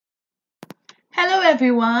Hello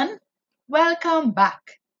everyone, welcome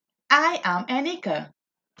back. I am Anika.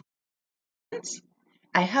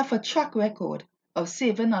 I have a track record of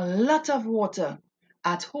saving a lot of water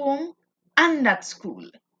at home and at school.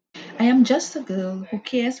 I am just a girl who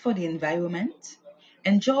cares for the environment,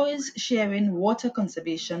 enjoys sharing water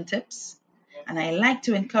conservation tips, and I like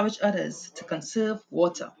to encourage others to conserve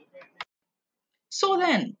water. So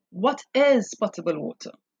then, what is potable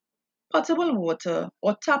water? Potable water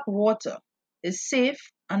or tap water is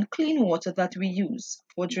safe and clean water that we use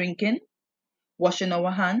for drinking, washing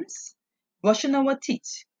our hands, brushing our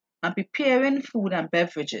teeth, and preparing food and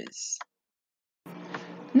beverages.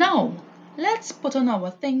 Now, let's put on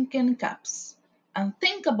our thinking caps and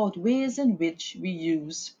think about ways in which we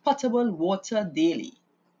use potable water daily.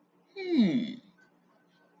 Hmm.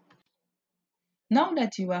 Now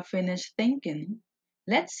that you are finished thinking,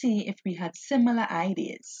 let's see if we had similar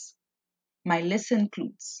ideas. My list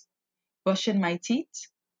includes brushing my teeth,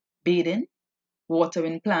 bathing,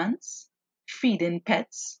 watering plants, feeding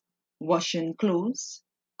pets, washing clothes,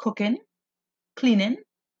 cooking, cleaning,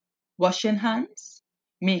 washing hands,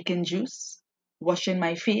 making juice, washing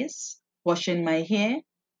my face, washing my hair,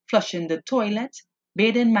 flushing the toilet,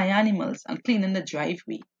 bathing my animals, and cleaning the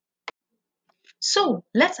driveway. So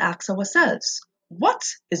let's ask ourselves, what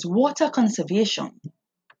is water conservation?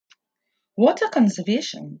 Water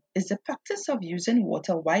conservation is the practice of using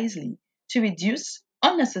water wisely to reduce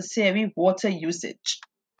unnecessary water usage.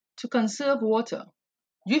 To conserve water,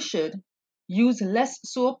 you should use less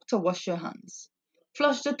soap to wash your hands.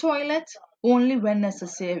 Flush the toilet only when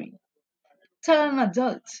necessary. Tell an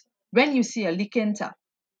adult when you see a leaking tap.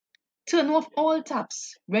 Turn off all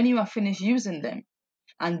taps when you are finished using them.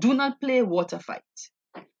 And do not play water fight.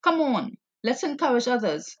 Come on, let's encourage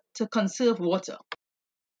others to conserve water.